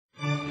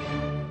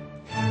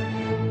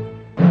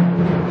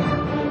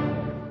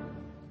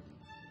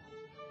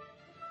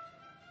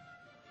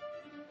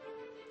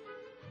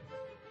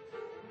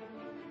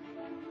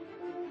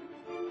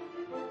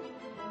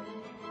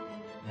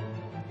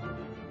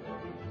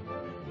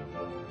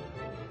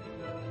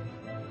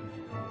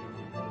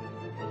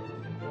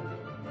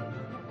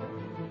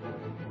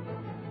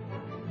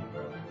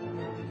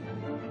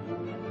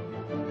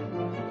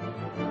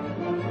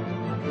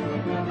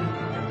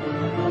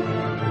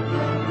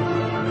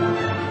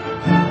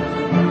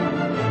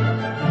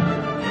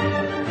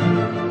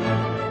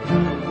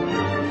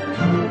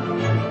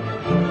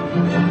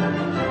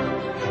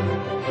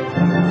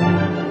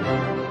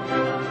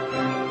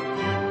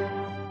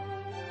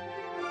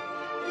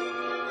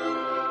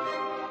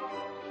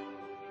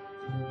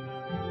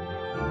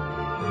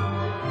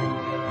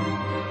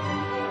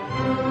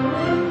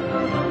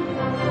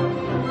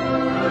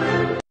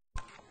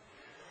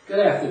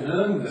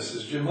afternoon. This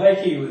is Jim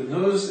Lakey with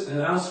news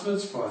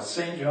announcements for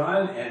St.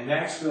 John and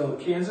Maxville,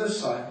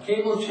 Kansas on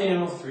Cable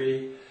Channel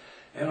 3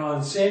 and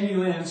on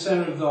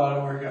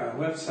sandylandcenter.org, our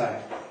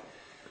website.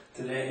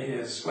 Today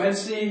is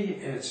Wednesday,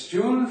 it's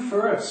June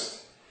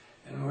 1st,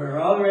 and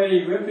we're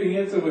already ripping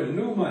into a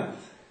new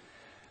month.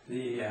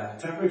 The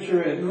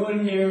temperature at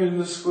noon here in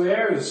the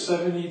square is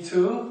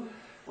 72.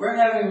 We're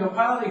having a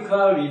partly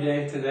cloudy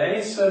day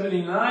today,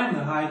 79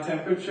 the high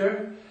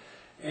temperature,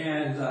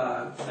 and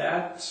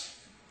that's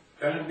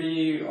going to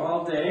be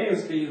all day,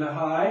 is be the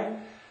high.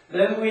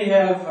 Then we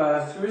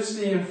have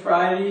Thursday and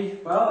Friday.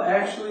 Well,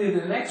 actually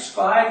the next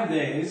 5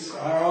 days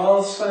are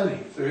all sunny.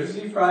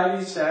 Thursday,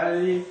 Friday,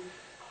 Saturday,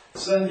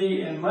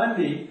 Sunday, and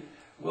Monday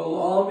will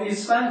all be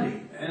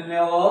sunny, and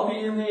they'll all be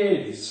in the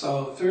 80s.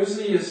 So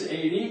Thursday is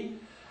 80,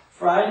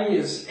 Friday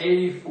is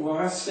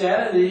 84,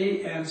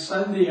 Saturday and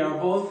Sunday are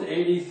both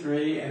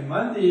 83, and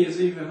Monday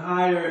is even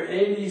higher,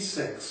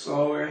 86.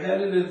 So we're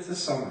headed into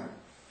summer.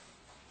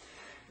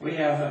 We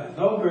have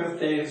no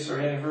birthdays or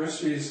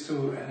anniversaries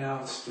to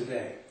announce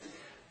today.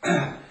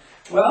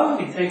 Well,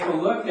 we take a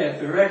look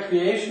at the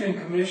Recreation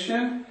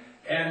Commission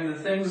and the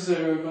things that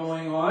are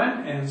going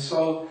on. And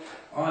so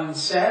on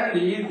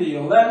Saturday, the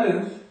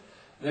 11th,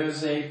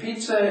 there's a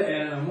pizza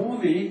and a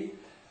movie,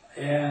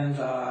 and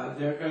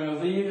they're going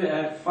to leave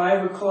at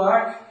 5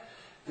 o'clock.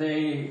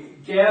 They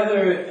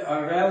gather,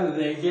 or rather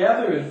they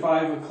gather at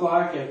 5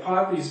 o'clock at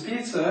Poppy's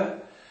Pizza,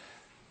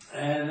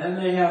 and then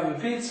they have a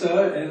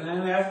pizza, and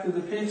then after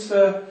the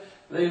pizza,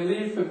 they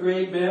leave for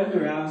Great Bend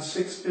around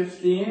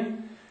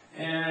 6:15,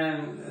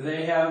 and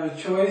they have a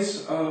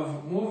choice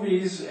of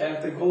movies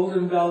at the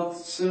Golden Belt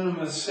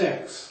Cinema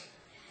 6.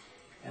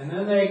 And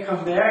then they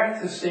come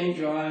back to St.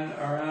 John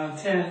around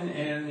 10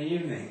 in the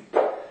evening.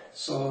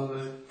 So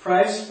the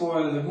price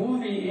for the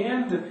movie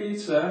and the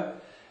pizza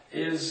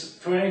is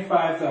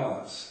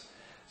 $25.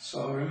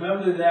 So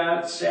remember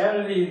that,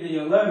 Saturday the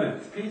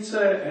 11th,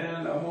 pizza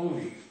and a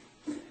movie.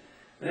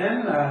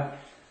 Then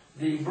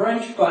the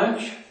brunch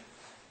bunch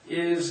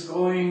is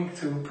going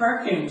to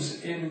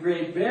Perkins in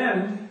Great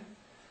Bend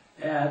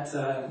at,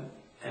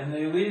 and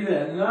they leave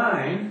at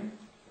 9.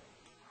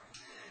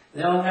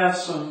 They'll have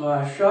some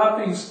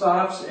shopping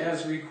stops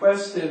as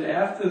requested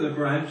after the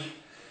brunch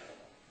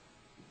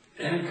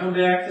and come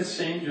back to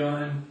St.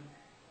 John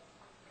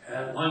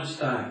at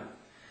lunchtime.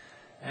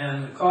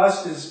 And the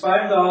cost is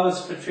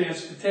 $5 for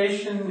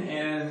transportation,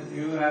 and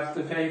you have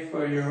to pay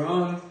for your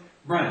own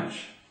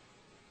brunch.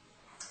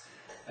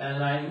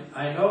 And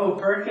I know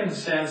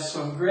Perkins has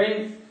some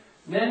great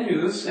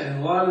menus,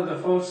 and a lot of the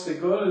folks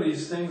that go to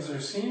these things are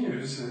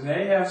seniors, and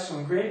they have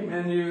some great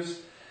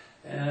menus,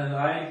 and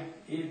I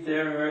eat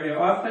there very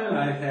often.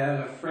 I've had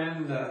a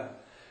friend,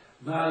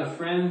 not a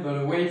friend,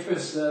 but a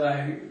waitress that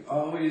I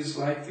always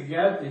like to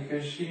get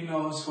because she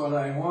knows what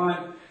I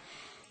want,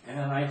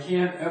 and I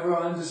can't ever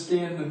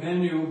understand the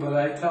menu, but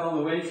I tell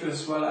the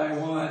waitress what I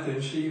want,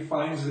 and she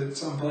finds it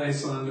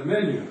someplace on the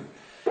menu.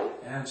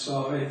 And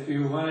so if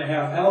you want to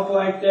have help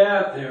like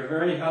that, they're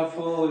very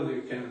helpful.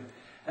 You can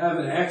have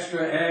an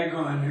extra egg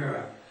on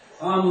your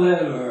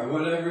omelet or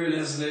whatever it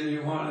is that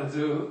you want to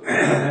do,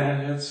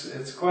 and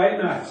it's quite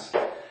nice.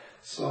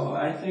 So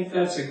I think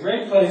that's a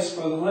great place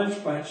for the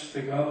lunch bunch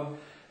to go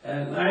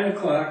at 9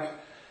 o'clock,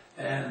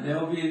 and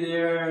they'll be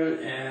there,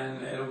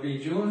 and it'll be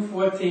June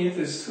 14th,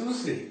 is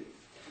Tuesday.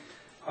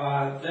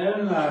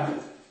 Then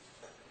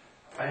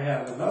I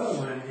have another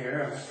one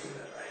here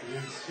that I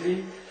didn't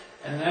see.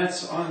 And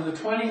that's on the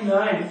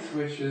 29th,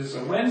 which is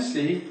a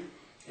Wednesday,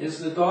 is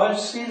the Dodge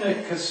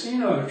Scenic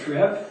Casino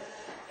trip.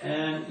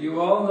 And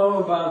you all know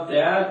about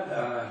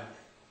that.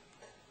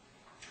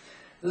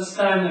 This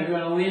time they're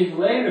going to leave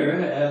later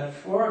at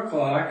 4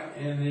 o'clock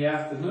in the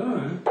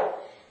afternoon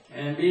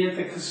and be at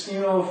the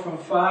casino from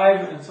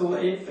 5 until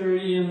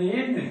 8:30 in the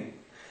evening.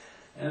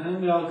 And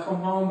then they'll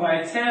come home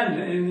by 10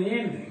 in the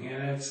evening,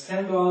 and it's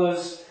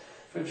 $10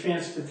 for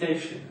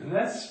transportation. And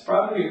that's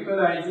probably a good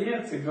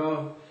idea to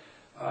go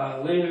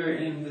later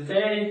in the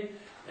day,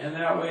 and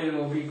that way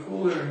it'll be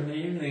cooler in the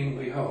evening,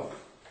 we hope.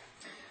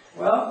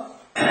 Well,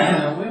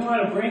 we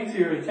want to bring to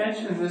your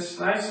attention this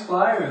nice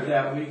flyer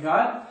that we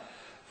got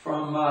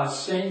from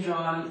St.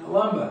 John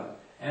Lumber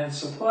and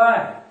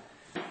Supply.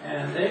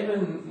 And they've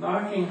been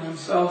knocking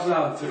themselves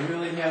out to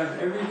really have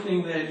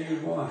everything that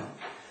you'd want.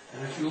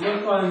 And if you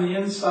look on the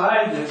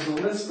inside, there's a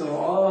list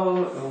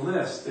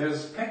of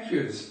there's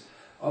pictures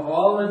of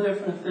all the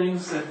different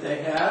things that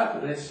they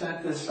have. They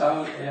sent this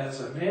out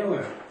as a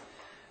mailer.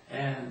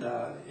 And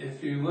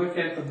if you look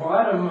at the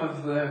bottom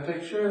of the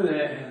picture,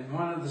 and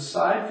one of the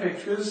side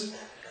pictures,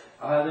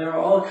 there are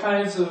all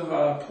kinds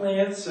of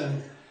plants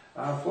and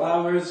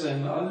flowers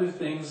and other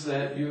things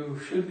that you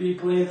should be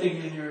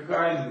planting in your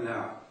garden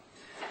now.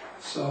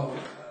 So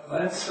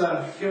let's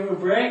give a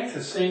break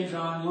to St.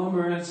 John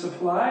Lumber and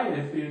Supply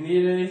if you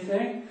need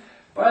anything.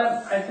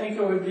 But I think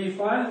it would be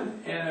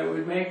fun, and it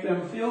would make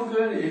them feel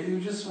good if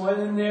you just went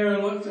in there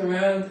and looked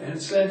around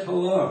and said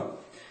hello.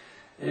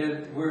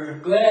 We're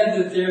glad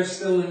that they're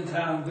still in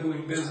town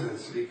doing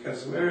business,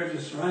 because we're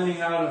just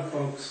running out of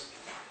folks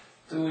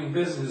doing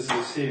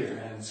businesses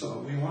here. And so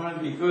we want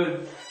to be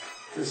good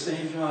to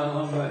St. John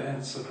Lumber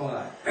and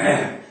Supply.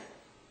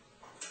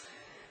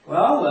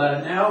 Well,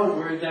 now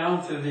we're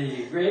down to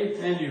the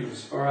great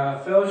menus for our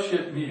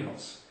fellowship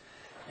meals.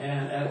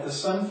 And at the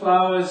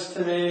Sunflowers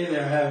today,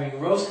 they're having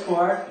roast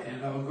pork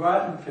and au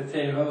gratin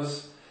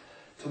potatoes.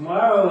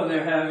 Tomorrow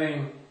they're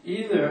having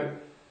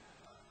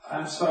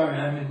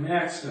I'm in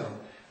Maxville.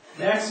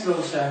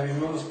 Maxville's having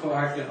roast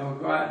pork and au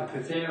gratin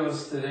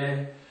potatoes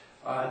today.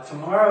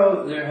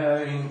 Tomorrow they're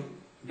having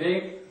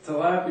baked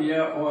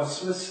tilapia or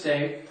Swiss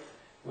steak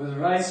with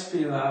rice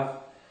pilaf.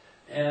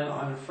 And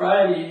on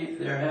Friday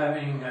they're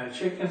having a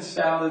chicken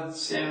salad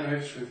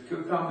sandwich with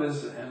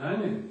cucumbers and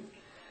onion.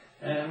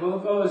 And we'll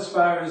go as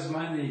far as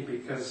Monday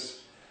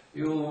because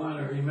you'll want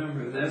to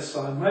remember this.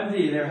 On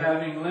Monday they're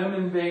having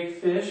lemon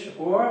baked fish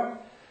or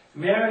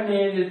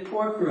marinated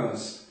pork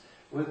roast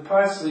with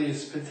parsley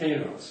as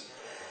potatoes.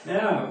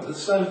 Now, the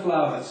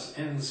Sunflowers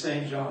in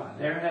St. John,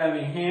 they're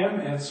having ham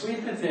and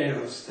sweet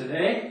potatoes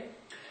today.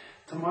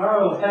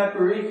 Tomorrow,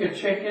 paprika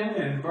chicken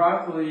and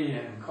broccoli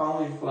and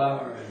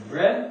cauliflower and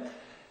bread.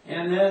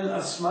 And then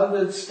a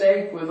smothered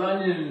steak with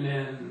onion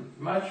and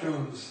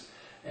mushrooms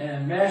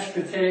and mashed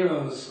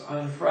potatoes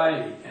on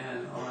Friday.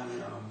 And on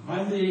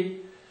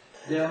Monday,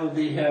 they'll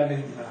be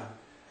having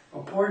a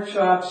pork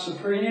chop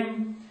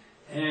supreme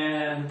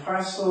and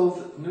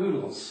parceled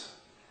noodles.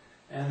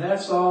 And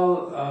that's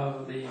all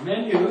of the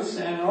menus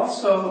and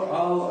also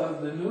all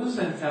of the news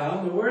in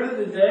town. The word of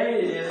the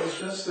day is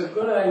just a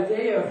good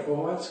idea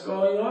for what's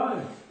going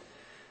on.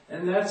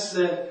 And that's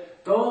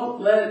that don't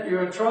let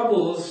your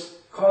troubles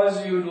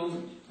cause you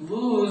to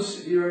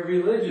lose your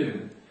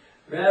religion.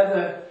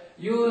 Rather,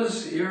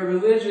 use your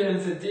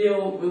religion to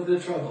deal with the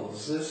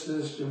troubles. This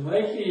is Jim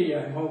Lakey.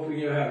 I'm hoping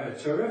you have a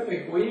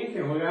terrific week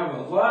and we have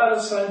a lot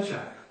of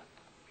sunshine.